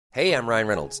Hey, I'm Ryan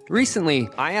Reynolds. Recently,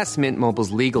 I asked Mint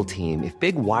Mobile's legal team if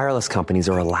big wireless companies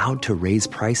are allowed to raise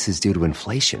prices due to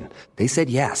inflation. They said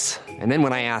yes. And then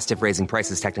when I asked if raising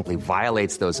prices technically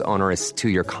violates those onerous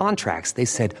two-year contracts, they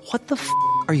said, "What the f***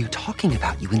 are you talking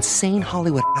about, you insane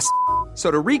Hollywood ass?" So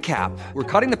to recap, we're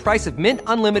cutting the price of Mint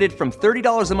Unlimited from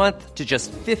 $30 a month to just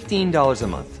 $15 a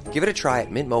month. Give it a try at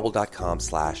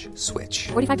mintmobile.com/switch.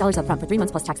 $45 up front for 3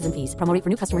 months plus taxes and fees. Promo rate for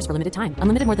new customers for limited time.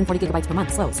 Unlimited more than 40 gigabytes per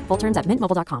month. Slows full terms at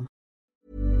mintmobile.com.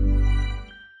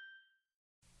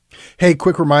 Hey,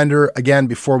 quick reminder again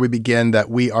before we begin that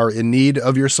we are in need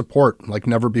of your support like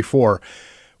never before.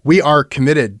 We are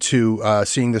committed to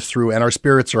seeing this through, and our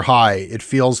spirits are high. It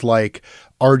feels like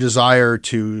our desire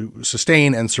to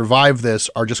sustain and survive this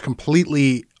are just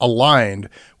completely aligned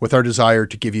with our desire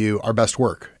to give you our best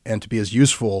work and to be as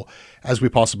useful as we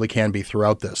possibly can be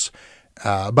throughout this.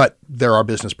 But there are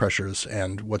business pressures,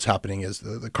 and what's happening is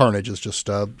the carnage is just,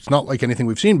 it's not like anything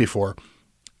we've seen before.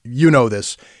 You know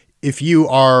this. If you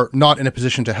are not in a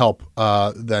position to help,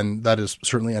 then that is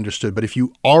certainly understood. But if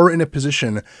you are in a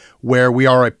position where we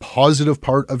are a positive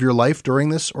part of your life during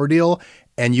this ordeal,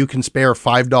 and you can spare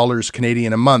 $5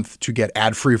 Canadian a month to get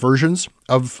ad-free versions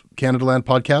of Canadaland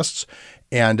podcasts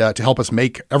and to help us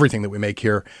make everything that we make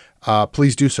here,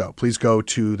 please do so. Please go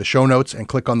to the show notes and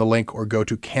click on the link, or go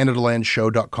to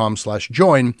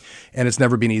CanadaLandShow.com/join. And it's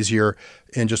never been easier.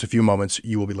 In just a few moments,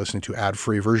 you will be listening to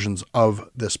ad-free versions of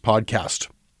this podcast.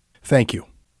 Thank you.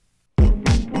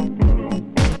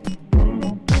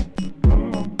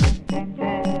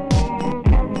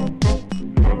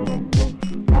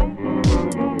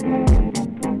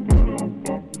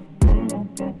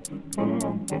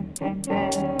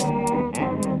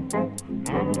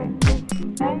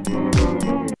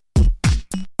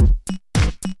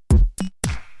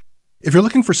 If you're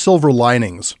looking for silver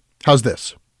linings, how's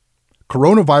this?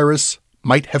 Coronavirus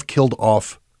might have killed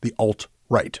off the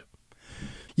alt-right.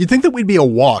 You'd think that we'd be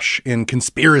awash in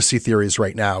conspiracy theories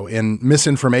right now, in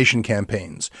misinformation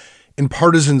campaigns, in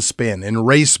partisan spin, in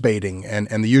race baiting, and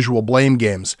the usual blame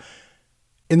games.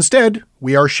 Instead,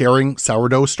 we are sharing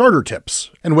sourdough starter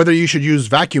tips, and whether you should use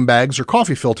vacuum bags or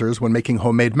coffee filters when making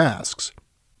homemade masks.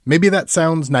 Maybe that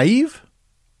sounds naive?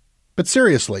 But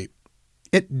seriously,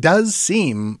 it does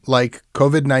seem like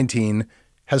COVID-19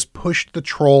 has pushed the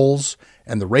trolls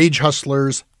and the rage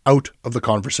hustlers out of the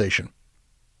conversation.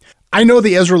 I know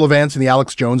the Ezra Levants and the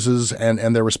Alex Joneses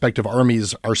and their respective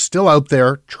armies are still out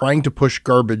there trying to push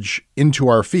garbage into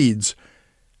our feeds,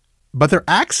 but their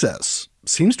access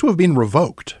seems to have been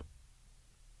revoked.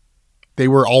 They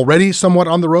were already somewhat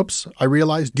on the ropes, I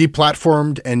realize,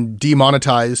 deplatformed and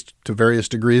demonetized to various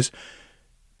degrees,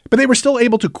 but they were still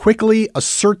able to quickly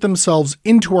assert themselves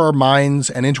into our minds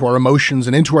and into our emotions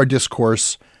and into our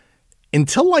discourse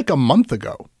until like a month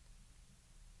ago.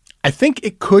 I think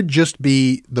it could just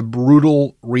be the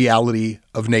brutal reality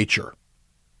of nature.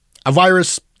 A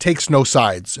virus takes no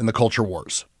sides in the culture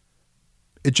wars.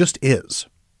 It just is.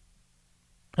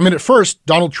 I mean, at first,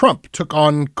 Donald Trump took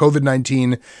on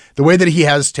COVID-19 the way that he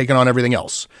has taken on everything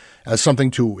else, as something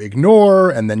to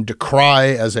ignore and then decry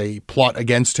as a plot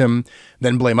against him,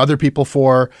 then blame other people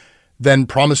for, then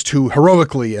promise to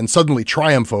heroically and suddenly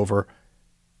triumph over.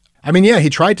 I mean, yeah, he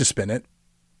tried to spin it,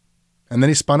 and then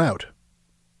he spun out.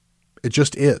 It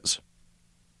just is.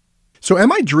 So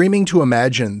am I dreaming to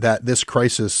imagine that this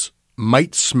crisis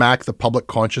might smack the public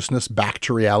consciousness back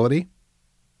to reality?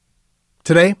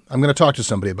 Today, I'm going to talk to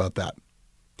somebody about that.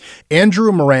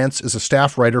 Andrew Marantz is a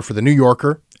staff writer for The New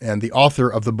Yorker and the author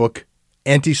of the book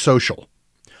Antisocial: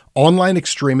 Online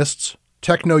Extremists,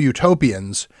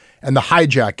 Techno-Utopians, and the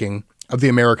Hijacking of the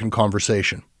American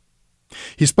Conversation.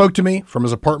 He spoke to me from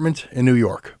his apartment in New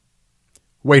York.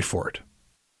 Wait for it.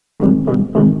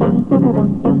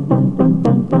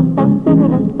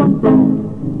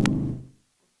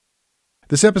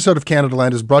 This episode of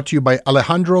Canadaland is brought to you by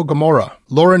Alejandro Gamora,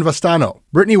 Lauren Vastano,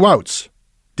 Brittany Woutz,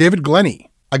 David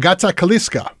Glennie, Agata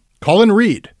Kaliska, Colin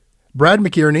Reed, Brad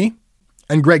McKierney,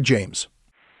 and Greg James.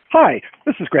 Hi,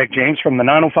 this is Greg James from the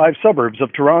 905 suburbs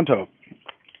of Toronto.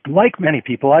 Like many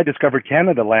people, I discovered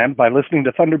Canadaland by listening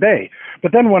to Thunder Bay,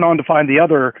 but then went on to find the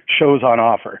other shows on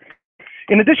offer.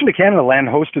 In addition to Canadaland,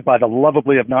 hosted by the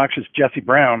lovably obnoxious Jesse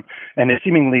Brown and his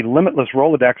seemingly limitless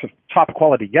Rolodex of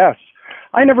top-quality guests,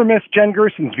 I never missed Jen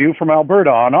Gerson's View from Alberta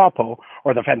on Oppo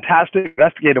or the fantastic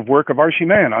investigative work of Archie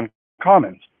Mann on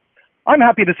Commons. I'm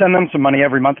happy to send them some money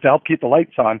every month to help keep the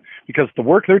lights on because the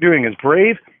work they're doing is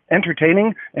brave,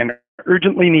 entertaining, and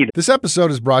Urgently needed. This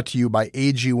episode is brought to you by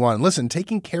AG1. Listen,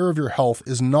 taking care of your health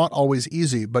is not always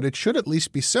easy, but it should at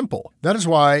least be simple. That is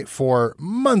why for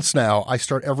months now, I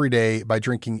start every day by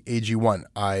drinking AG1.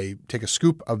 I take a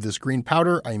scoop of this green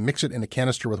powder, I mix it in a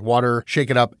canister with water, shake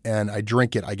it up, and I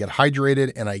drink it. I get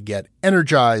hydrated and I get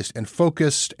energized and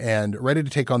focused and ready to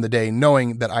take on the day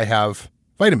knowing that I have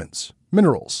vitamins,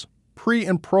 minerals, pre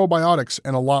and probiotics,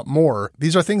 and a lot more.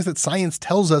 These are things that science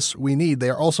tells us we need.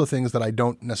 They are also things that I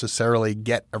don't necessarily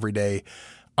get every day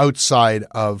outside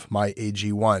of my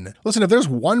AG1. Listen, if there's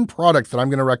one product that I'm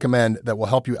going to recommend that will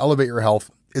help you elevate your health,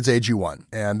 it's AG1.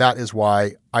 And that is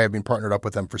why I have been partnered up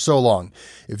with them for so long.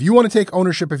 If you want to take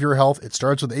ownership of your health, it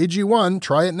starts with AG1.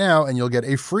 Try it now, and you'll get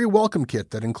a free welcome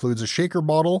kit that includes a shaker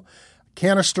bottle, a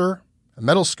canister, a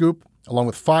metal scoop, along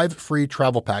with 5 free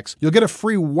travel packs. You'll get a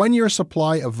free 1-year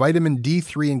supply of vitamin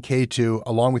D3 and K2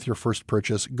 along with your first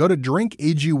purchase. Go to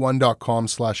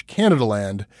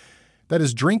drinkag1.com/Canadaland. That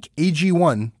is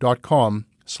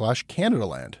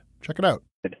drinkag1.com/Canadaland. Check it out.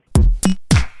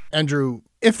 Andrew,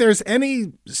 if there's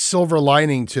any silver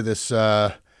lining to this,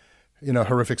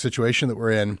 horrific situation that we're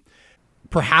in,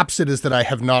 perhaps it is that I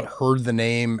have not heard the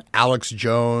name Alex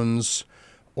Jones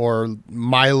or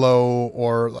Milo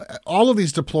or all of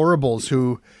these deplorables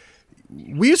who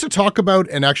we used to talk about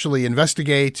and actually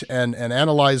investigate and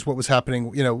analyze what was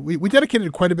happening. You know, we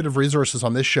dedicated quite a bit of resources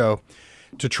on this show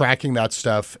to tracking that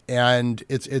stuff, and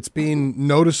it's been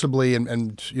noticeably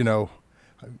and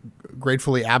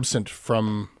gratefully absent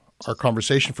from our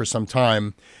conversation for some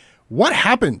time. What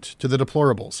happened to the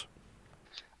deplorables?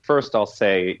 First, I'll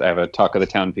say I have a talk of the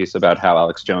town piece about how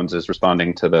Alex Jones is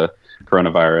responding to the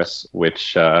coronavirus,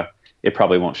 which it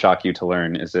probably won't shock you to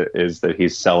learn is that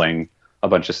he's selling a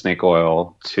bunch of snake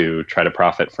oil to try to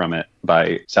profit from it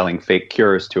by selling fake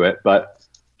cures to it. But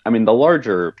I mean, the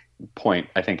larger point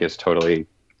I think is totally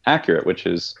accurate, which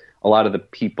is a lot of the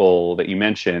people that you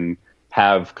mention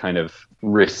have kind of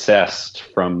recessed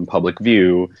from public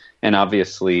view. And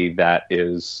obviously that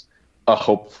is a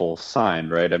hopeful sign,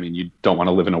 right? I mean, you don't want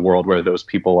to live in a world where those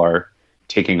people are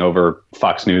taking over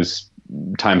Fox News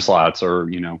time slots or,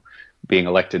 being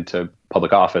elected to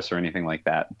public office or anything like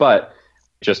that. But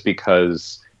just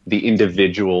because the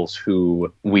individuals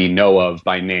who we know of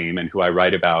by name and who I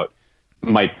write about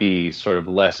might be sort of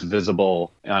less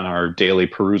visible on our daily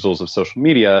perusals of social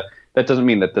media, that doesn't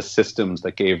mean that the systems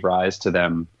that gave rise to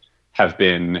them have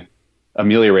been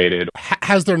ameliorated.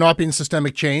 Has there not been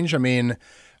systemic change? I mean,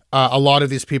 a lot of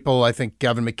these people, I think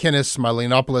Gavin McInnes, Milo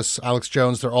Yiannopoulos, Alex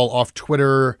Jones, they're all off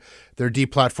Twitter. They're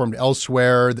deplatformed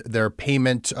elsewhere. Their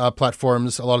payment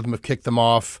platforms, a lot of them have kicked them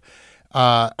off.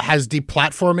 Has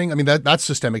deplatforming, I mean, that's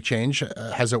systemic change.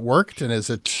 Has it worked? And is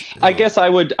it? I guess I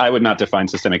would not define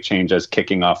systemic change as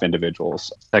kicking off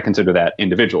individuals. I consider that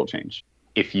individual change.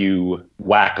 If you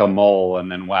whack a mole and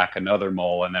then whack another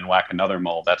mole and then whack another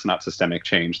mole, that's not systemic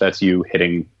change. That's you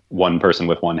hitting one person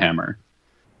with one hammer.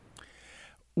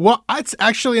 Well, it's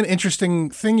actually an interesting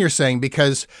thing you're saying,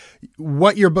 because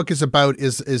what your book is about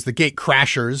is the gate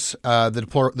crashers, the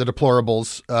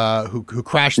deplorables who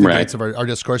crash the gates of our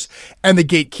discourse, and the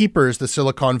gatekeepers, the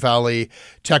Silicon Valley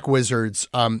tech wizards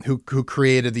who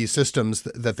created these systems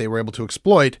that they were able to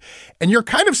exploit. And you're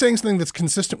kind of saying something that's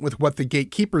consistent with what the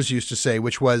gatekeepers used to say,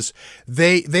 which was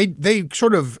they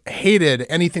sort of hated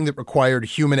anything that required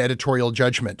human editorial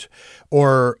judgment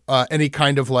or any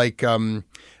kind of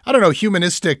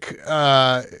humanistic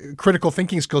critical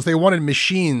thinking skills. They wanted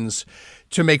machines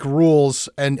to make rules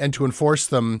and to enforce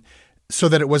them so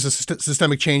that it was a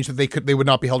systemic change that they would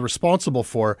not be held responsible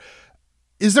for.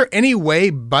 Is there any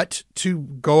way but to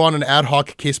go on an ad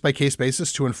hoc case-by-case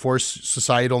basis to enforce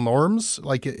societal norms?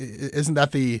 Like, isn't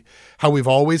that how we've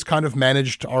always kind of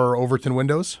managed our Overton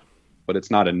windows? But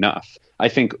it's not enough. I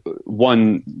think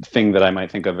one thing that I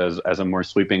might think of as a more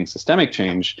sweeping systemic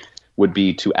change would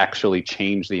be to actually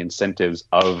change the incentives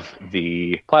of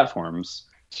the platforms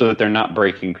so that they're not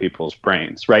breaking people's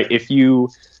brains, right? If you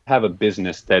have a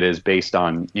business that is based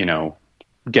on,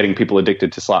 getting people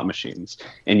addicted to slot machines,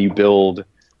 and you build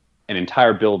an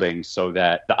entire building so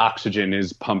that the oxygen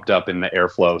is pumped up in the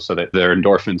airflow so that their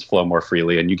endorphins flow more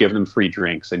freely, and you give them free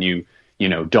drinks, and you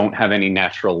don't have any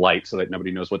natural light so that nobody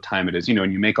knows what time it is,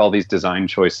 and you make all these design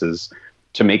choices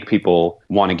to make people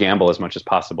want to gamble as much as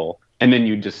possible. And then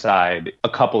you decide a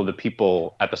couple of the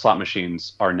people at the slot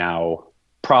machines are now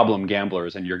problem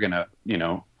gamblers and you're going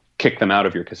to, kick them out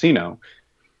of your casino.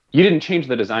 You didn't change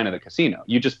the design of the casino.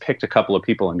 You just picked a couple of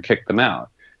people and kicked them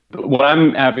out. But what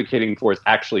I'm advocating for is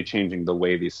actually changing the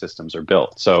way these systems are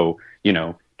built. So,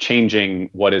 changing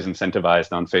what is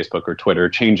incentivized on Facebook or Twitter,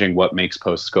 changing what makes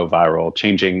posts go viral,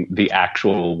 changing the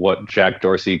actual, what Jack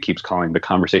Dorsey keeps calling the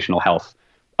conversational health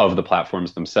of the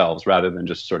platforms themselves, rather than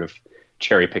just sort of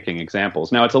cherry picking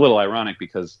examples. Now, it's a little ironic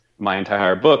because my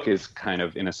entire book is kind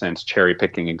of, in a sense, cherry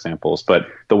picking examples, but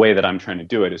the way that I'm trying to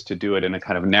do it is to do it in a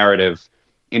kind of narrative,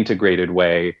 integrated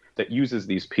way that uses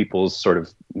these people's sort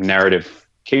of narrative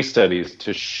case studies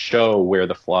to show where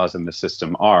the flaws in the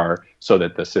system are so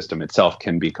that the system itself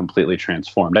can be completely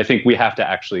transformed. I think we have to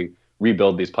actually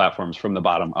rebuild these platforms from the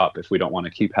bottom up if we don't want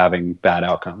to keep having bad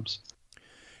outcomes.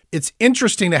 It's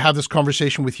interesting to have this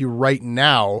conversation with you right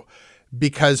now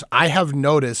because I have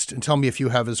noticed, and tell me if you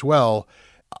have as well,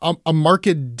 a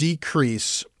marked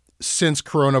decrease since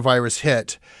coronavirus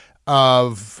hit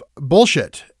of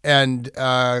bullshit and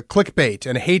clickbait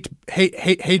and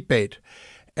hate bait.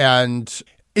 And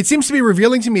it seems to be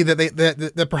revealing to me that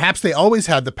that perhaps they always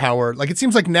had the power. Like, it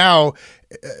seems like now,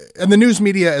 and the news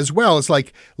media as well, it's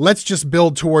like, let's just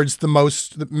build towards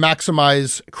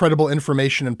maximize credible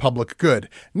information and public good.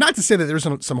 Not to say that there's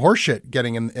some horseshit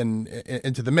getting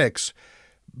into the mix,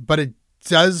 but it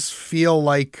does feel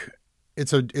like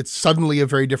it's suddenly a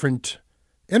very different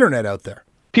internet out there.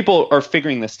 People are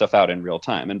figuring this stuff out in real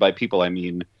time. And by people, I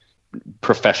mean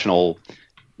professional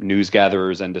news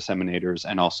gatherers and disseminators,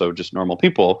 and also just normal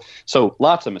people. So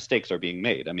lots of mistakes are being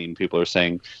made. I mean, people are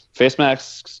saying face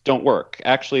masks don't work.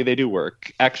 Actually, they do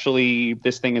work. Actually,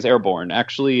 this thing is airborne.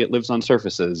 Actually, it lives on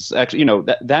surfaces. Actually,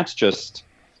 that's just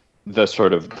the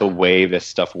sort of the way this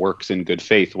stuff works in good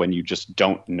faith when you just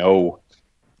don't know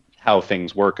how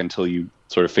things work until you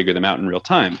sort of figure them out in real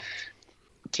time.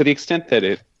 To the extent that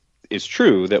it is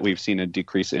true that we've seen a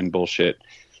decrease in bullshit,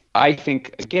 I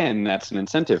think, again, that's an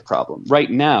incentive problem. Right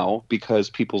now, because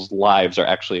people's lives are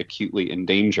actually acutely in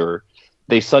danger,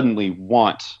 they suddenly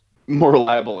want more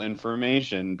reliable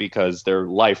information because their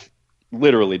life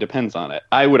literally depends on it.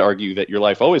 I would argue that your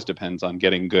life always depends on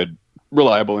getting good,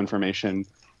 reliable information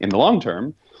in the long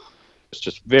term. It's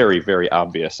just very, very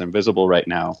obvious and visible right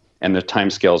now, and the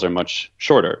timescales are much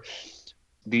shorter.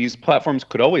 These platforms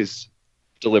could always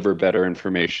deliver better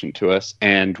information to us,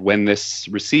 and when this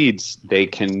recedes, they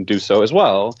can do so as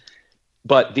well.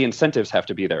 But the incentives have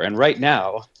to be there. And right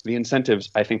now, the incentives,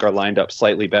 I think, are lined up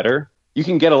slightly better. You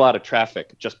can get a lot of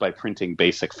traffic just by printing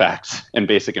basic facts and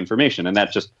basic information, and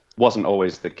that just wasn't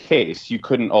always the case. You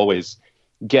couldn't always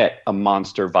get a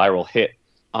monster viral hit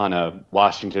on a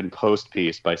Washington Post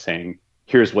piece by saying,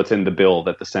 here's what's in the bill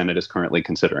that the Senate is currently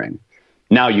considering.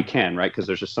 Now you can, right? Because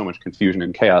there's just so much confusion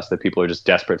and chaos that people are just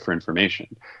desperate for information.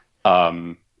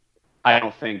 I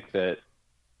don't think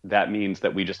that means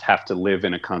that we just have to live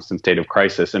in a constant state of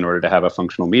crisis in order to have a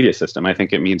functional media system. I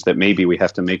think it means that maybe we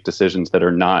have to make decisions that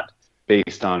are not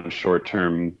based on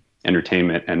short-term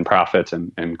entertainment and profits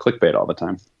and clickbait all the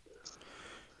time.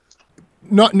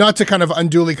 Not to kind of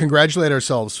unduly congratulate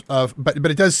ourselves, but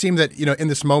it does seem that, in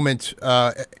this moment,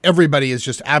 everybody is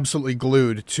just absolutely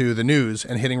glued to the news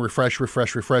and hitting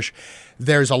refresh.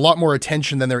 There's a lot more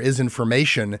attention than there is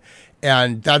information,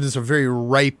 and that is a very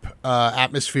ripe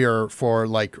atmosphere for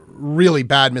like really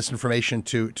bad misinformation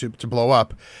to blow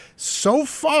up. So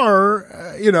far,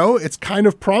 it's kind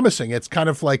of promising. It's kind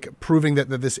of like proving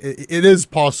that it is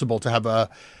possible to have a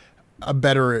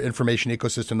better information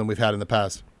ecosystem than we've had in the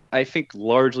past. I think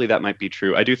largely that might be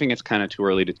true. I do think it's kind of too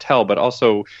early to tell, but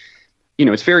also,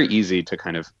 it's very easy to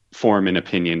kind of form an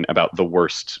opinion about the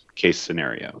worst case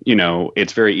scenario.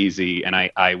 It's very easy. And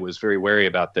I was very wary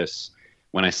about this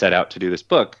when I set out to do this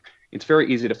book. It's very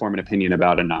easy to form an opinion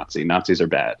about a Nazi. Nazis are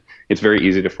bad. It's very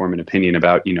easy to form an opinion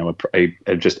about,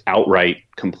 a just outright,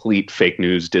 complete fake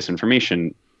news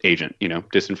disinformation agent.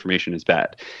 Disinformation is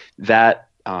bad. That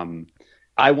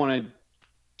I wanted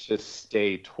to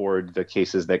stay toward the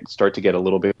cases that start to get a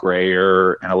little bit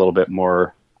grayer and a little bit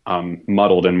more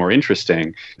muddled and more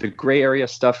interesting. The gray area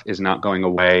stuff is not going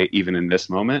away even in this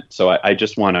moment. So I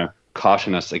just want to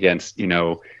caution us against,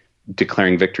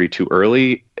 declaring victory too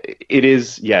early. It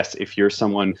is, yes, if you're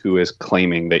someone who is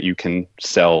claiming that you can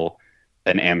sell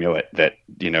an amulet that,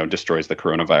 destroys the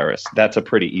coronavirus, that's a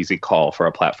pretty easy call for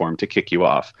a platform to kick you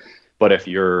off. But if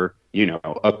you're,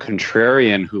 a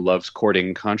contrarian who loves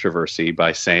courting controversy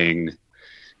by saying,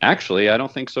 actually, I don't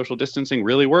think social distancing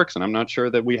really works, and I'm not sure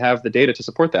that we have the data to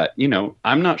support that.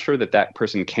 I'm not sure that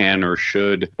person can or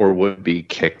should or would be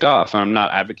kicked off. I'm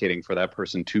not advocating for that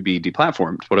person to be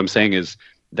deplatformed. What I'm saying is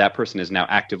that person is now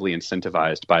actively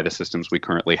incentivized by the systems we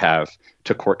currently have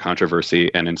to court controversy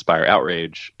and inspire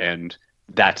outrage, and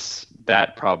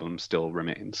that problem still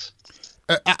remains.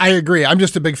 I agree. I'm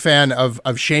just a big fan of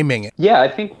shaming. Yeah, I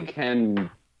think we can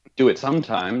do it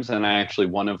sometimes. And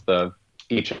one of the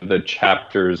each of the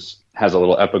chapters has a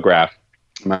little epigraph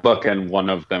in my book, and one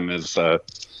of them is a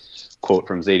quote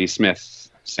from Zadie Smith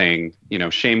saying,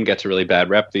 shame gets a really bad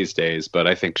rep these days, but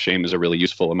I think shame is a really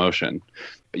useful emotion.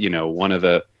 One of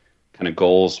the kind of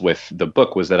goals with the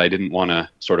book was that I didn't want to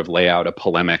sort of lay out a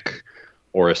polemic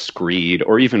or a screed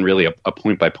or even really a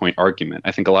point-by-point argument.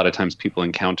 I think a lot of times people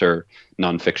encounter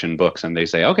nonfiction books and they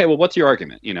say, okay, well, what's your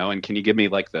argument? And can you give me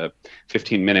like the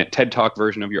 15-minute TED Talk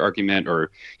version of your argument?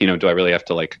 Or, do I really have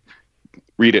to like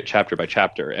read it chapter by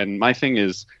chapter? And my thing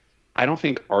is, I don't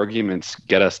think arguments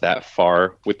get us that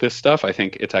far with this stuff. I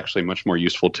think it's actually much more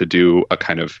useful to do a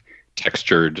kind of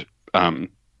textured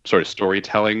sort of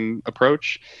storytelling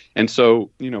approach. And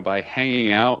so, by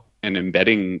hanging out and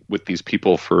embedding with these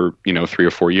people for 3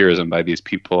 or 4 years, and by these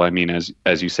people I mean,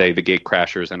 as you say, the gate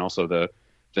crashers and also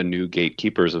the new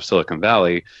gatekeepers of Silicon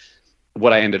Valley,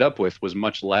 what I ended up with was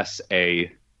much less a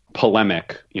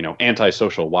polemic,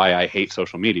 antisocial, why I hate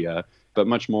social media, but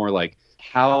much more like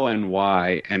how and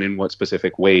why and in what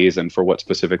specific ways and for what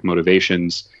specific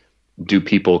motivations do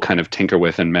people kind of tinker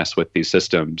with and mess with these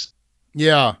systems.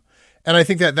 Yeah. And I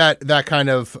think that kind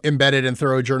of embedded and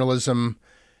thorough journalism,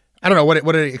 I don't know,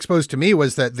 what it exposed to me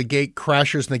was that the gate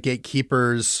crashers and the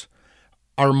gatekeepers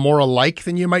are more alike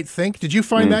than you might think. Did you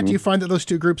find that? Do you find that those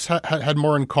two groups had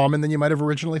more in common than you might have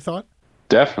originally thought?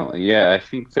 Definitely, yeah. I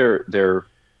think they're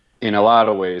in a lot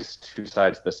of ways two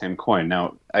sides of the same coin.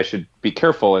 Now, I should be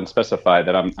careful and specify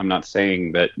that I'm not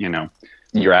saying that,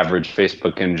 your average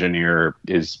Facebook engineer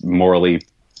is morally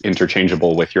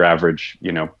interchangeable with your average,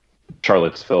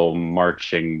 Charlottesville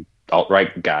marching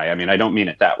alt-right guy. I mean, I don't mean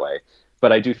it that way.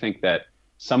 But I do think that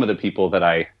some of the people that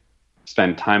I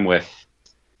spend time with,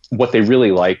 what they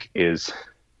really like is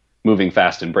moving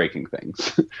fast and breaking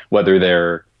things, whether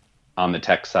they're on the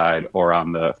tech side or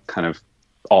on the kind of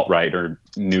alt-right or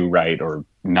new right or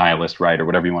nihilist right or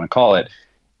whatever you want to call it.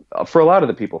 For a lot of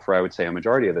the people, for I would say a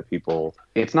majority of the people,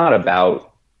 it's not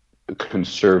about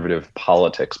conservative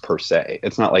politics per se.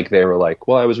 It's not like they were like,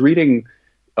 well, I was reading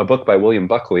a book by William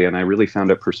Buckley and I really found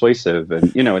it persuasive.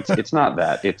 And, it's not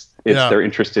that. It's They're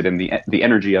interested in the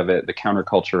energy of it, the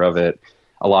counterculture of it.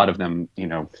 A lot of them,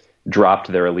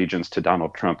 dropped their allegiance to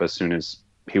Donald Trump as soon as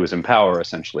he was in power,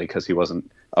 essentially, because he wasn't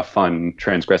a fun,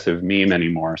 transgressive meme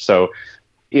anymore. So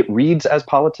it reads as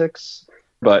politics,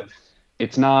 but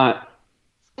it's not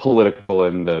political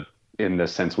in the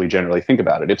sense we generally think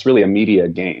about it. It's really a media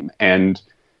game. And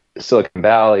Silicon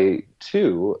Valley,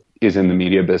 too, is in the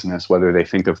media business, whether they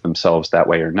think of themselves that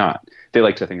way or not. They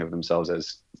like to think of themselves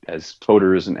as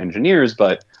coders and engineers,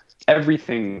 but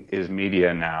everything is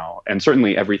media now. And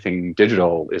certainly everything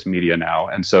digital is media now.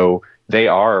 And so they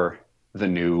are the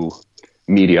new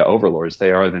media overlords.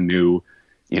 They are the new,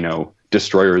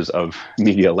 destroyers of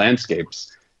media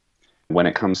landscapes. When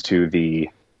it comes to the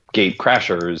gate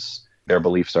crashers, their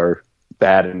beliefs are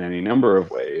bad in any number of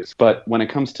ways. But when it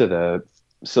comes to the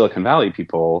Silicon Valley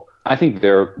people, I think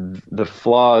the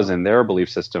flaws in their belief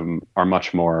system are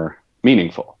much more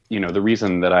meaningful. The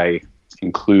reason that I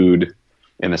include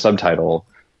in the subtitle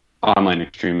online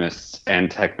extremists and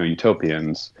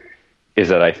techno-utopians is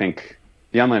that I think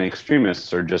the online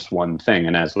extremists are just one thing.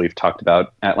 And as we've talked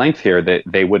about at length here, that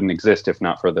they wouldn't exist if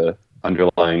not for the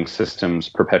underlying systems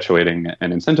perpetuating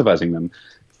and incentivizing them.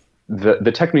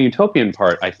 The techno-utopian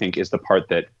part, I think, is the part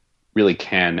that really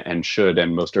can and should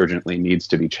and most urgently needs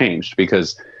to be changed,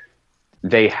 because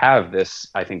they have this,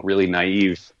 I think, really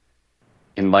naive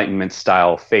Enlightenment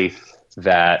style faith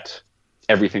that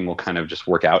everything will kind of just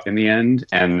work out in the end,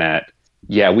 and that,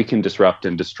 yeah, we can disrupt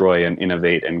and destroy and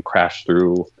innovate and crash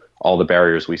through all the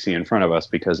barriers we see in front of us,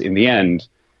 because in the end,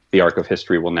 the arc of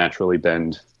history will naturally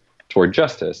bend toward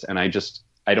justice. And I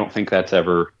don't think that's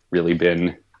ever really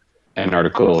been an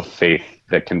article of faith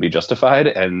that can be justified.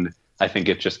 And I think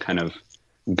it just kind of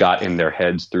got in their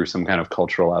heads through some kind of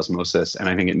cultural osmosis. And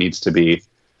I think it needs to be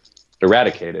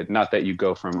eradicated. Not that you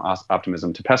go from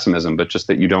optimism to pessimism, but just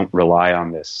that you don't rely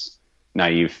on this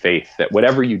naive faith that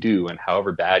whatever you do and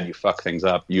however bad you fuck things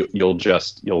up,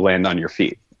 you'll land on your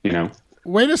feet,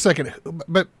 Wait a second,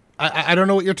 but I don't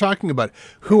know what you're talking about.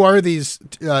 Who are these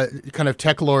kind of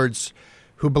tech lords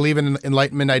who believe in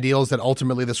Enlightenment ideals that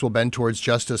ultimately this will bend towards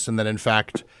justice, and that in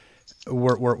fact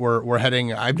we're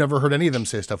heading? I've never heard any of them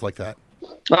say stuff like that.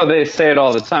 Oh, they say it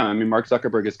all the time. I mean, Mark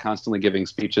Zuckerberg is constantly giving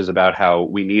speeches about how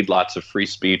we need lots of free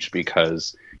speech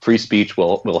because free speech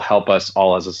will help us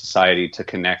all as a society to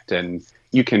connect. And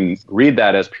you can read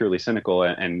that as purely cynical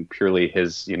and purely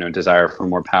his, desire for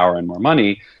more power and more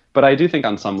money. But I do think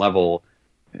on some level,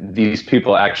 these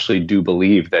people actually do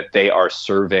believe that they are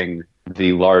serving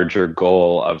the larger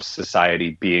goal of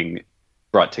society being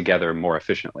brought together more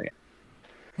efficiently.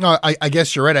 No, I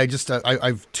guess you're right.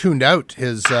 I've tuned out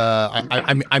his.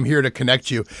 I'm here to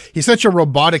connect you. He's such a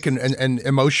robotic and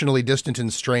emotionally distant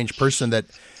and strange person that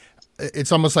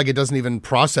it's almost like it doesn't even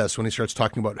process when he starts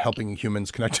talking about helping humans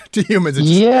connect to humans.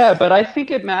 Yeah, but I think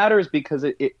it matters because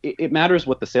it matters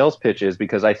what the sales pitch is,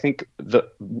 because I think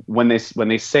when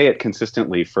they say it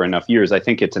consistently for enough years, I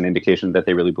think it's an indication that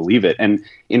they really believe it. And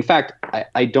in fact,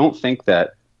 I don't think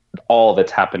that all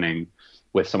that's happening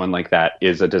with someone like that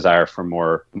is a desire for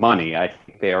more money. I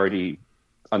think they already,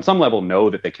 on some level, know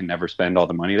that they can never spend all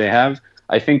the money they have.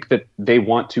 I think that they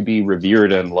want to be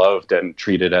revered and loved and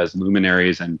treated as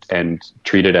luminaries and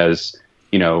treated as,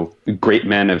 great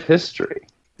men of history.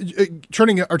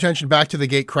 Turning our attention back to the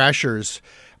gate crashers,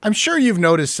 I'm sure you've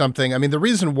noticed something. I mean, the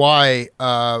reason why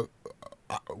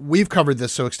we've covered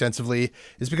this so extensively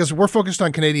is because we're focused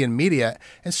on Canadian media,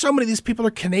 and so many of these people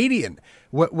are Canadian.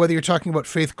 Whether you're talking about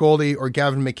Faith Goldie or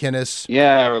Gavin McInnes,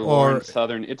 or Lauren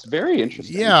Southern, it's very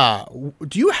interesting. Yeah,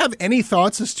 do you have any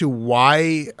thoughts as to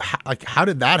why? How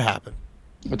did that happen?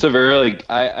 It's a very.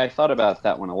 I thought about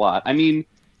that one a lot. I mean,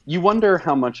 you wonder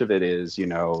how much of it is,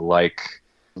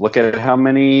 look at how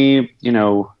many,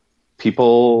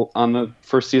 people on the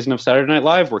first season of Saturday Night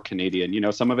Live were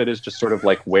Canadian. Some of it is just sort of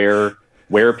like where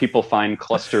people find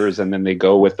clusters and then they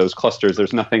go with those clusters.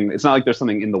 There's nothing. It's not like there's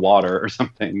something in the water or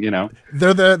something.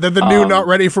 They're the new not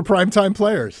ready for primetime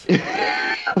players.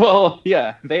 Well,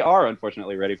 yeah, they are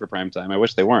unfortunately ready for primetime. I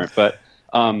wish they weren't, but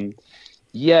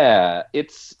yeah,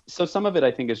 it's so some of it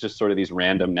I think is just sort of these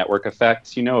random network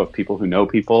effects, of people who know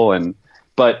people,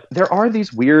 but there are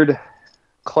these weird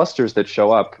clusters that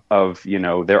show up of,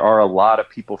 there are a lot of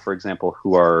people, for example,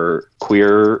 who are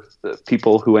queer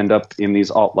people who end up in these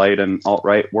alt-light and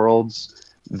alt-right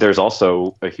worlds. There's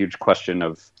also a huge question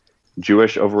of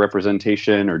Jewish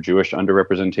overrepresentation or Jewish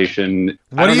underrepresentation.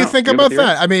 What do you think about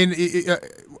that? I mean,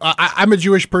 I'm a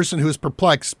Jewish person who's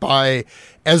perplexed by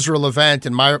Ezra Levant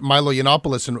and Milo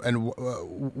Yiannopoulos, and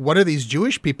what are these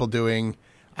Jewish people doing?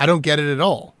 I don't get it at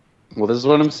all. Well, this is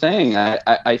what I'm saying.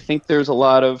 I think there's a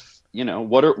lot of,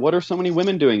 what are so many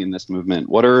women doing in this movement?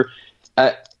 What are,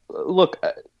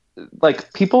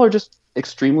 people are just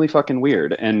extremely fucking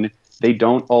weird, and they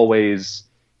don't always,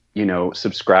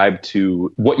 subscribe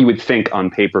to what you would think on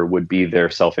paper would be their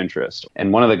self-interest.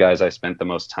 And one of the guys I spent the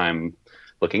most time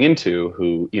looking into,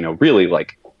 who, really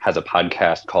has a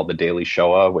podcast called The Daily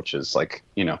Shoah, which is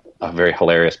a very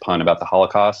hilarious pun about the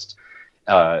Holocaust,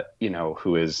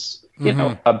 who is,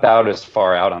 about as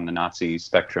far out on the Nazi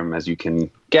spectrum as you can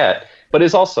get, but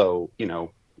is also,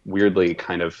 weirdly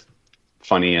kind of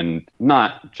funny and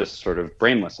not just sort of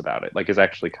brainless about it, is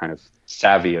actually kind of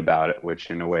savvy about it, which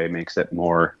in a way makes it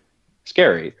more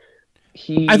scary.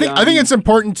 I think it's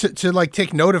important to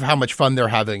take note of how much fun they're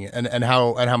having and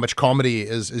how much comedy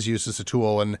is used as a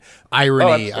tool and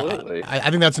irony. Oh, absolutely. I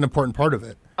think that's an important part of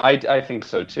it. I think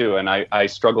so too. And I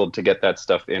struggled to get that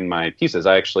stuff in my pieces.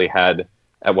 I actually had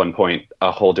at one point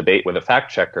a whole debate with a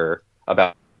fact checker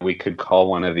about we could call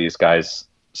one of these guys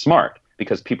smart,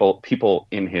 because people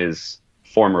in his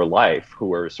former life who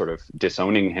were sort of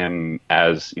disowning him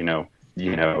as,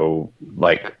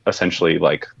 essentially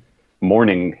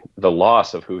mourning the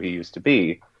loss of who he used to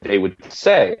be, they would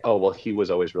say, oh, well, he was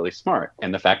always really smart.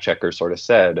 And the fact checker sort of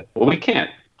said, well, we can't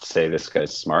say this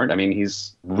guy's smart. I mean,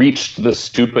 he's reached the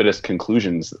stupidest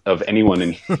conclusions of anyone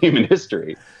in human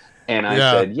history. And I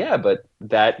said, yeah, but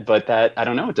that, I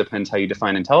don't know. It depends how you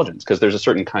define intelligence, because there's a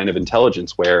certain kind of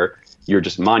intelligence where you're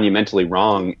just monumentally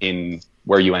wrong in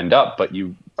where you end up, but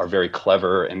you are very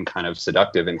clever and kind of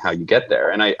seductive in how you get there.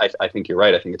 And I think you're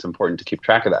right. I think it's important to keep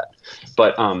track of that.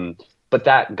 But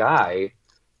that guy,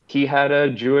 he had a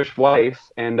Jewish wife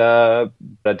and a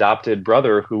adopted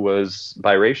brother who was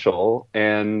biracial,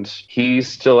 and he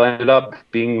still ended up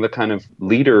being the kind of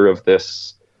leader of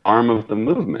this arm of the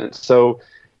movement. So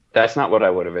that's not what I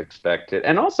would have expected.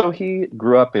 And also he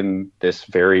grew up in this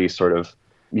very sort of,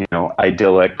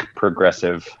 idyllic,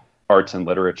 progressive arts and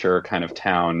literature kind of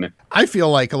town. I feel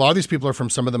like a lot of these people are from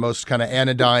some of the most kind of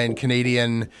anodyne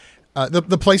Canadian,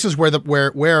 the places where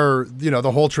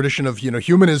the whole tradition of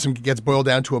humanism gets boiled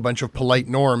down to a bunch of polite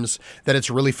norms that it's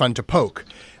really fun to poke.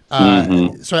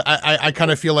 So I kind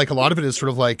of feel like a lot of it is sort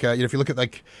of like if you look at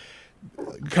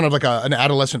kind of like an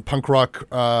adolescent punk rock,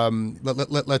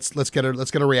 let's get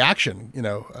a reaction.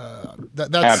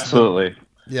 That's absolutely.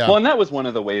 Yeah. Well, and that was one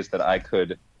of the ways that I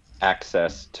could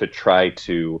access to try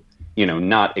to,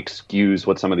 not excuse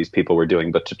what some of these people were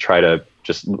doing, but to try to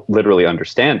just literally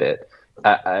understand it,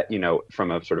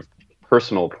 from a sort of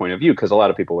personal point of view. Because a lot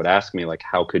of people would ask me,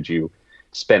 how could you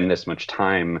spend this much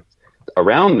time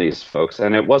around these folks?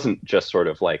 And it wasn't just sort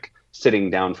of sitting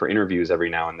down for interviews every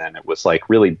now and then. It was like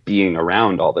really being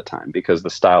around all the time, because the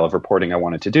style of reporting I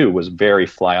wanted to do was very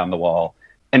fly on the wall.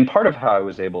 And part of how I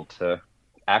was able to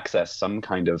access some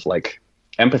kind of like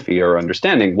empathy or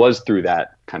understanding was through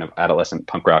that kind of adolescent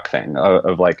punk rock thing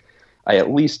of like, I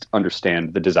at least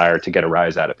understand the desire to get a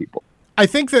rise out of people. I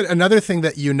think that another thing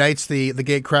that unites the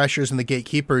gate crashers and the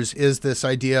gatekeepers is this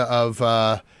idea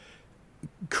of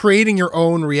creating your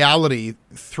own reality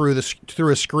through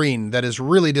a screen that is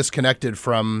really disconnected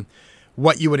from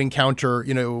what you would encounter,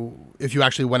 you know, if you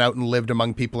actually went out and lived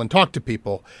among people and talked to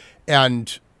people.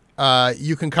 And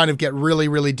you can kind of get really,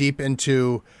 really deep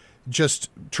into just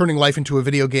turning life into a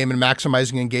video game and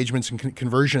maximizing engagements and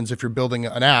conversions if you're building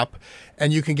an app.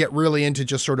 And you can get really into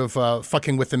just sort of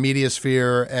fucking with the media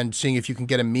sphere and seeing if you can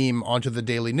get a meme onto the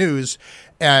daily news.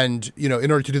 And, you know, in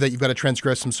order to do that, you've got to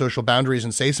transgress some social boundaries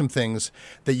and say some things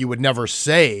that you would never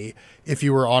say if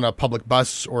you were on a public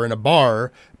bus or in a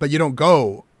bar, but you don't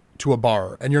go to a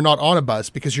bar and you're not on a bus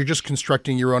because you're just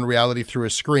constructing your own reality through a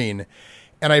screen.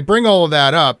 And I bring all of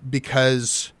that up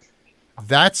because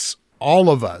that's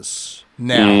all of us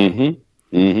now.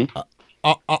 Mm-hmm. Mm-hmm.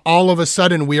 All of a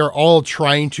sudden, we are all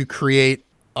trying to create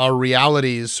our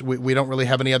realities. We don't really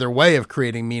have any other way of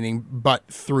creating meaning but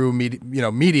through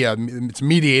media. It's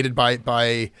mediated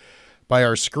by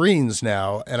our screens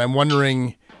now. And I'm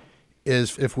wondering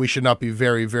if we should not be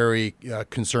very, very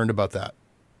concerned about that.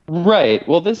 Right.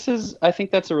 Well, I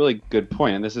think that's a really good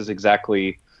point. And this is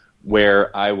exactly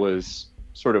where I was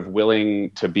sort of willing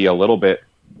to be a little bit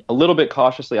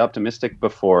cautiously optimistic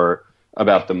before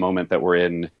about the moment that we're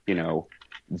in. You know,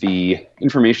 the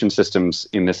information systems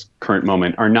in this current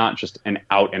moment are not just an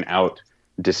out and out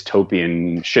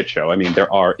dystopian shit show. I mean,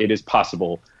 it is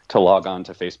possible to log on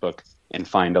to Facebook and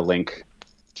find a link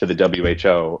to the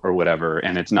WHO or whatever,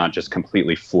 and it's not just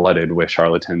completely flooded with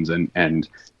charlatans and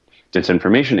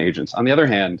disinformation agents. On the other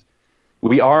hand,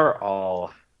 we are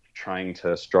all trying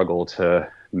to struggle to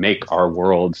make our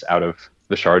worlds out of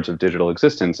the shards of digital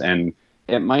existence. And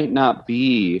it might not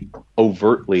be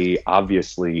overtly,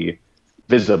 obviously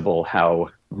visible how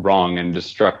wrong and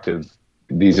destructive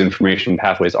these information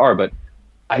pathways are, but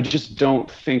I just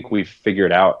don't think we've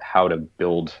figured out how to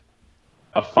build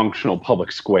a functional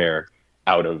public square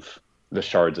out of the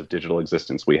shards of digital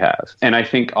existence we have. And I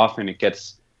think often it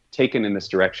gets taken in this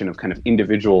direction of kind of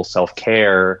individual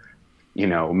self-care, you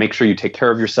know, make sure you take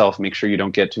care of yourself, make sure you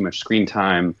don't get too much screen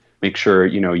time, make sure,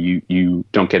 you know, you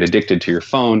don't get addicted to your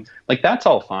phone. Like, that's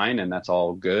all fine and that's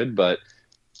all good. But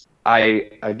I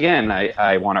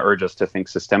want to urge us to think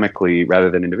systemically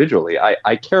rather than individually.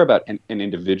 I care about an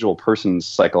individual person's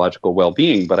psychological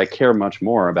well-being, but I care much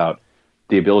more about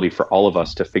the ability for all of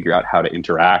us to figure out how to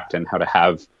interact and how to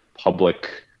have public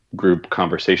group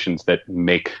conversations that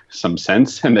make some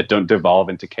sense and that don't devolve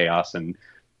into chaos and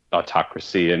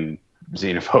autocracy and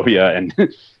xenophobia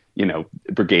and, you know,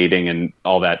 brigading and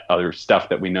all that other stuff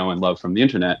that we know and love from the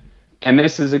internet. And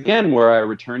this is, again, where I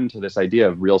return to this idea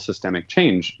of real systemic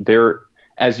change. There,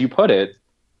 as you put it,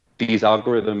 these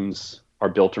algorithms are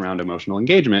built around emotional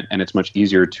engagement, and it's much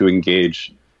easier to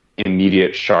engage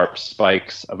immediate, sharp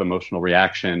spikes of emotional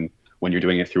reaction when you're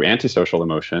doing it through antisocial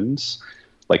emotions,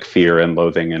 like fear and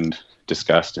loathing and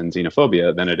disgust and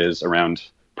xenophobia, than it is around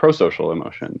pro-social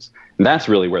emotions. And that's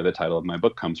really where the title of my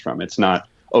book comes from. It's not,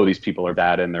 oh, these people are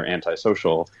bad and they're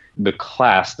antisocial.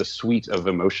 The suite of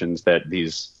emotions that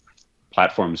these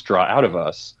platforms draw out of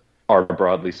us are,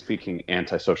 broadly speaking,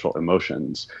 antisocial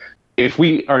emotions. If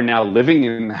we are now living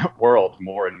in that world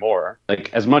more and more,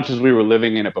 like as much as we were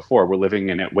living in it before, we're living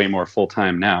in it way more full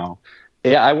time now.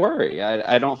 Yeah, I worry.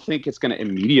 I don't think it's going to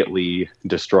immediately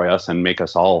destroy us and make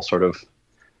us all sort of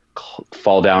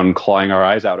fall down, clawing our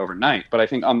eyes out overnight. But I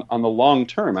think on the long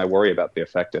term, I worry about the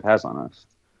effect it has on us.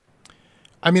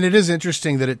 I mean, it is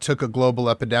interesting that it took a global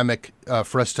epidemic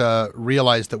for us to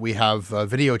realize that we have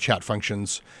video chat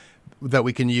functions that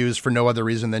we can use for no other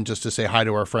reason than just to say hi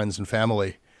to our friends and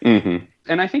family. Mm-hmm.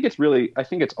 And I think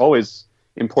it's always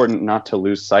important not to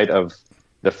lose sight of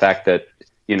the fact that,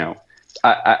 you know,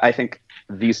 I think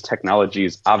these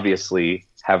technologies obviously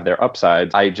have their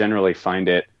upsides. I generally find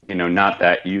it, you know, not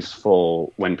that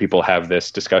useful when people have this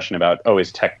discussion about, oh,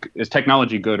 is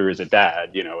technology good or is it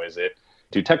bad? You know,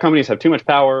 do tech companies have too much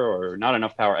power or not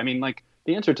enough power? I mean, like,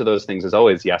 the answer to those things is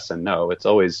always yes and no. It's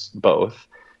always both.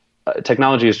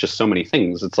 Technology is just so many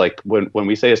things. It's like when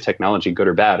we say, is technology good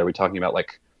or bad, are we talking about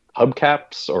like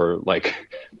hubcaps or like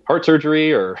heart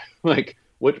surgery or like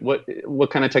what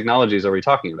kind of technologies are we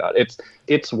talking about?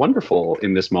 It's wonderful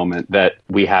in this moment that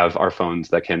we have our phones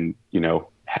that can, you know,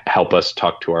 help us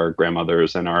talk to our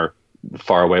grandmothers and our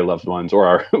faraway loved ones or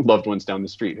our loved ones down the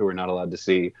street who we're not allowed to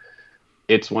see.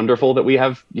 it's wonderful that we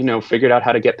have, figured out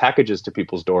how to get packages to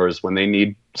people's doors when they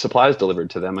need supplies delivered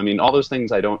to them. I mean, all those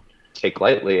things I don't take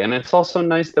lightly. And it's also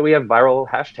nice that we have viral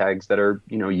hashtags that are,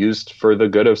 used for the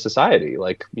good of society.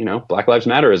 Like, Black Lives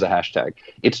Matter is a hashtag.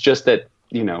 It's just that,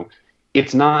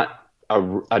 it's not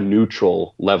a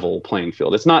neutral level playing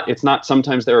field. It's not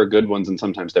sometimes there are good ones and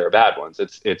sometimes there are bad ones.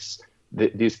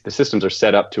 The systems are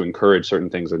set up to encourage certain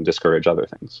things and discourage other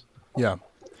things. Yeah.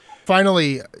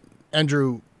 Finally,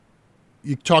 Andrew,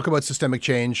 you talk about systemic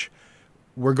change.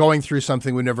 We're going through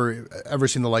something we've never ever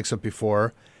seen the likes of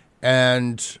before,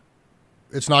 and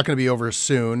it's not going to be over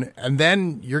soon. And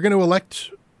then you're going to elect,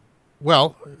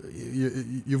 well,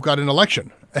 you've got an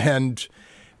election and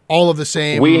all of the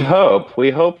same. We hope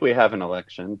we have an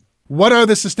election. What are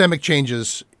the systemic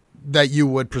changes that you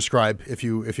would prescribe if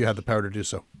you had the power to do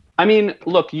so? I mean,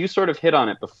 look, you sort of hit on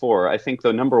it before. I think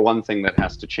the number one thing that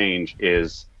has to change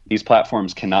is these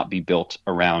platforms cannot be built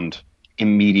around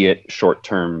immediate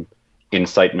short-term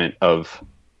incitement of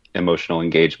emotional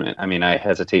engagement. I mean, I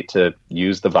hesitate to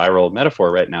use the viral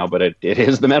metaphor right now, but it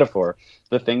is the metaphor.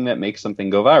 The thing that makes something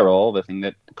go viral, the thing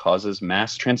that causes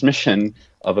mass transmission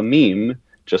of a meme,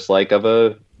 just like of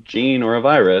a gene or a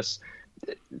virus,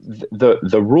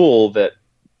 the rule that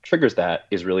triggers that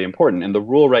is really important. And the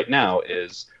rule right now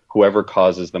is whoever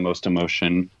causes the most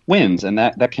emotion wins. And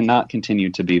that cannot continue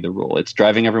to be the rule. It's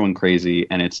driving everyone crazy,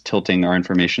 and it's tilting our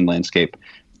information landscape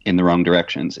in the wrong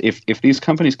directions. If these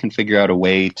companies can figure out a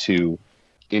way to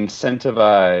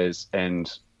incentivize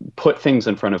and put things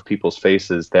in front of people's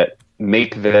faces that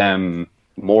make them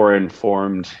more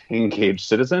informed, engaged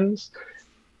citizens,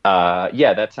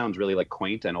 that sounds really like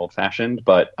quaint and old-fashioned,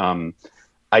 but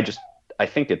I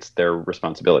think it's their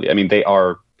responsibility. I mean, they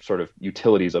are sort of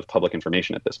utilities of public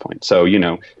information at this point. So,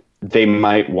 they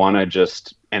might want to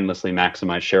just endlessly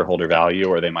maximize shareholder value,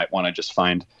 or they might want to just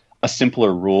find a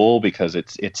simpler rule because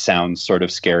it sounds sort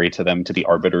of scary to them to be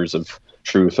arbiters of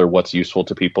truth or what's useful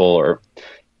to people.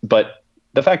 But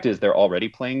the fact is, they're already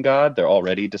playing God. They're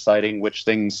already deciding which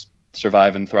things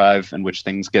survive and thrive and which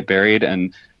things get buried.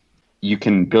 And you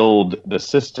can build the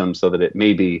system so that it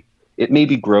maybe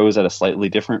grows at a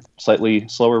slightly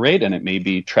slower rate, and it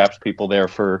maybe traps people there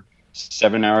for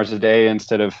 7 hours a day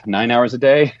instead of 9 hours a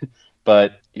day.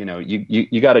 But you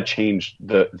got to change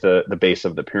the base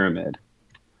of the pyramid.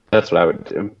 That's what I would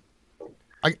do.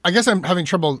 I guess I'm having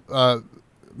trouble.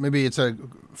 Maybe it's a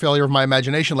failure of my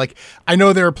imagination. Like, I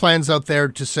know there are plans out there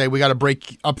to say we got to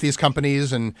break up these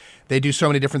companies, and they do so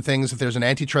many different things. If there's an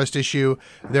antitrust issue,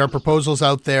 there are proposals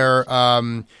out there.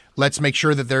 Let's make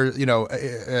sure that they're,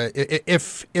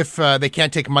 if they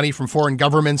can't take money from foreign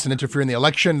governments and interfere in the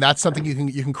election, that's something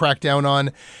you can crack down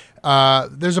on.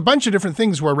 There's a bunch of different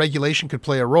things where regulation could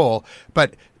play a role,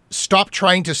 but stop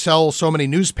trying to sell so many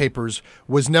newspapers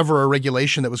was never a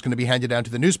regulation that was going to be handed down to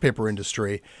the newspaper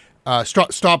industry.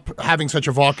 Stop having such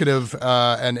evocative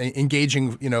and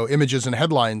engaging, images and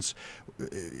headlines.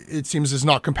 It seems is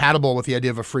not compatible with the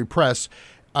idea of a free press.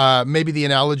 Maybe the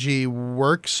analogy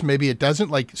works. Maybe it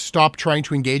doesn't. Like, stop trying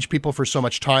to engage people for so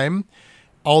much time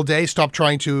all day. Stop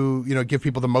trying to, give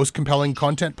people the most compelling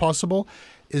content possible.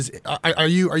 Are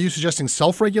you suggesting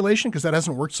self-regulation? Because that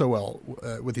hasn't worked so well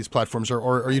with these platforms.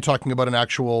 Or are you talking about an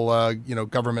actual,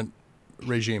 government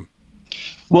regime?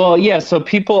 Well, yeah. So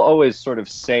people always sort of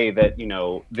say that,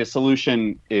 the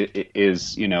solution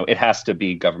is, it has to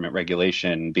be government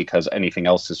regulation because anything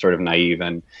else is sort of naive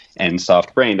and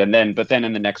soft-brained. But then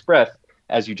in the next breath,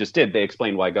 as you just did, they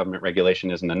explain why government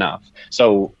regulation isn't enough.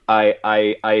 So I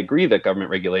agree that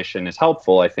government regulation is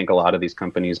helpful. I think a lot of these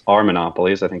companies are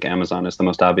monopolies. I think Amazon is the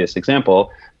most obvious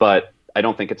example, but I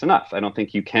don't think it's enough. I don't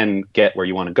think you can get where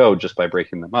you want to go just by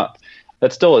breaking them up.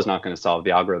 That still is not going to solve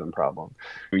the algorithm problem.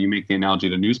 You make the analogy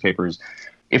to newspapers.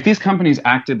 If these companies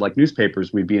acted like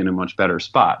newspapers, we'd be in a much better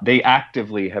spot. They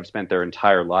actively have spent their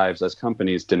entire lives as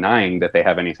companies denying that they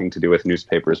have anything to do with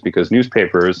newspapers, because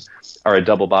newspapers are a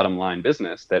double bottom line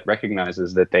business that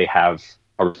recognizes that they have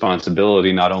a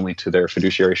responsibility not only to their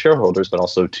fiduciary shareholders, but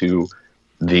also to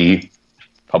the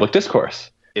public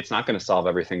discourse. It's not going to solve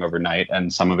everything overnight,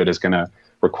 and some of it is going to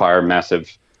require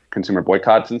massive consumer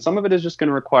boycotts, and some of it is just going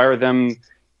to require them,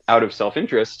 out of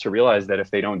self-interest, to realize that if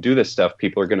they don't do this stuff,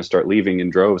 people are going to start leaving in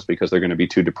droves because they're going to be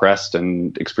too depressed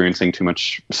and experiencing too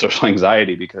much social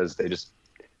anxiety because they just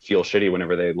feel shitty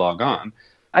whenever they log on.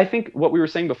 I think what we were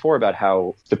saying before about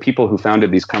how the people who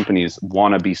founded these companies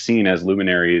want to be seen as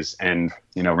luminaries and,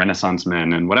 Renaissance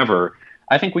men and whatever,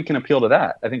 I think we can appeal to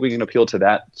that. I think we can appeal to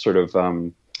that sort of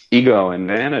ego and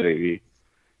vanity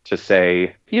to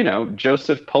say,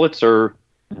 Joseph Pulitzer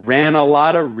ran a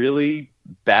lot of really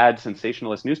bad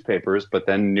sensationalist newspapers, but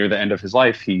then near the end of his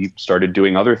life, he started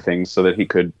doing other things so that he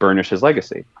could burnish his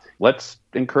legacy. Let's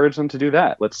encourage them to do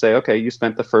that. Let's say, okay, you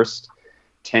spent the first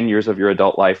 10 years of your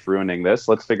adult life ruining this.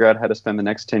 Let's figure out how to spend the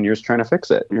next 10 years trying to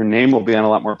fix it. Your name will be on a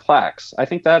lot more plaques. I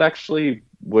think that actually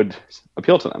would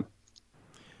appeal to them.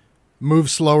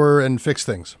 Move slower and fix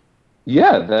things.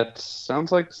 Yeah, that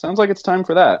sounds like it's time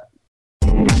for that.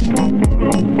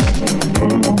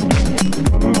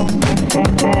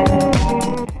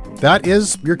 That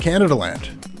is your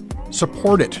Canadaland.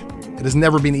 Support it. It has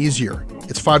never been easier.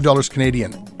 It's $5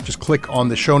 Canadian. Just click on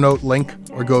the show note link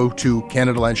or go to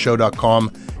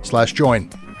CanadaLandShow.com/join.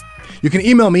 You can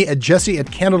email me at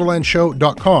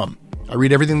jesse@CanadaLandShow.com. I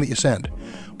read everything that you send.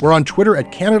 We're on Twitter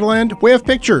at CanadaLand. We have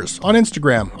pictures on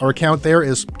Instagram. Our account there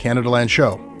is Canadaland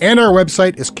Show. And our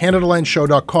website is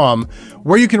CanadaLandShow.com,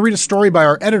 where you can read a story by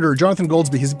our editor, Jonathan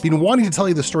Goldsby. He's been wanting to tell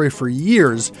you the story for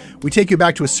years. We take you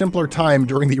back to a simpler time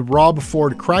during the Rob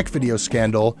Ford crack video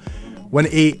scandal, when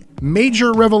a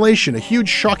major revelation, a huge,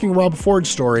 shocking Rob Ford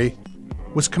story,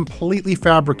 was completely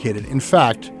fabricated. In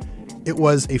fact, it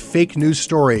was a fake news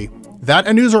story that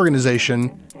a news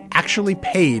organization actually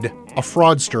paid a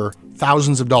fraudster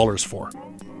thousands of dollars for.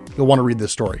 You'll want to read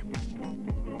this story.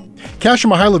 Kasia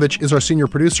Mihailovich is our senior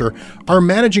producer. Our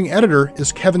managing editor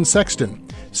is Kevin Sexton.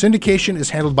 Syndication is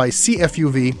handled by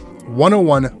CFUV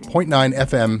 101.9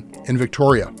 FM in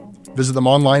Victoria. Visit them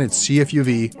online at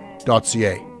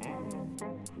cfuv.ca.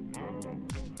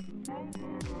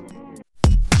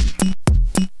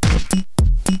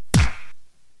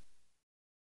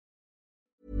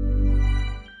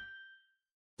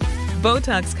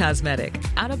 Botox Cosmetic,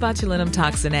 out of botulinum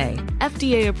toxin A,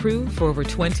 FDA approved for over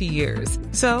 20 years.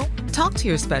 So, talk to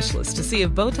your specialist to see if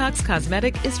Botox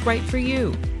Cosmetic is right for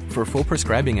you. For full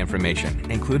prescribing information,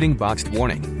 including boxed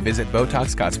warning, visit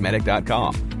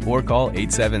BotoxCosmetic.com or call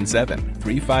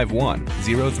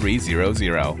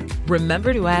 877-351-0300.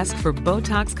 Remember to ask for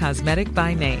Botox Cosmetic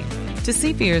by name. To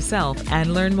see for yourself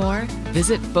and learn more,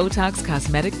 visit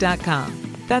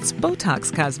BotoxCosmetic.com. That's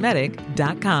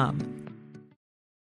BotoxCosmetic.com.